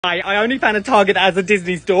I only found a Target that has a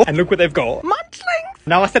Disney store, and look what they've got. Munchlings!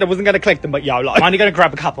 No, I said I wasn't going to collect them, but YOLO. I'm only going to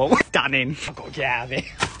grab a couple. Stunning. I've got to get out of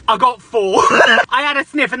here. I got 4. I had a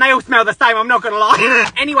sniff and they all smell the same, I'm not going to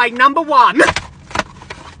lie. Anyway, number 1.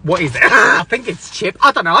 What is it? I think it's Chip.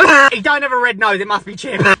 I don't know. He don't have a red nose, it must be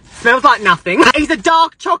Chip. Smells like nothing. He's a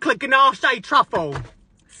dark chocolate ganache truffle.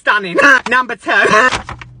 Stunning. Number 2.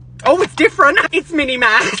 Oh, it's different. It's Minnie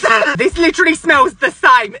Mouse. This literally smells the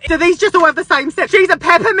same. Do these just all have the same scent? She's a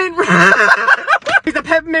peppermint. She's a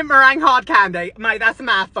peppermint meringue hard candy. Mate, that's a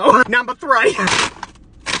mouthful. Number 3.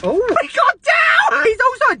 Oh, he got down. He's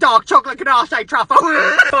also a dark chocolate ganache truffle.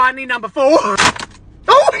 Finally, number 4.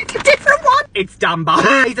 Oh, it's a different one. It's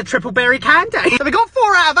Dumbo. He's a triple berry candy. So we got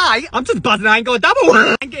 4 out of 8. I'm just buzzing I ain't got a double.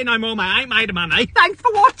 I ain't getting no more, mate. I ain't made of money. Thanks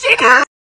for watching.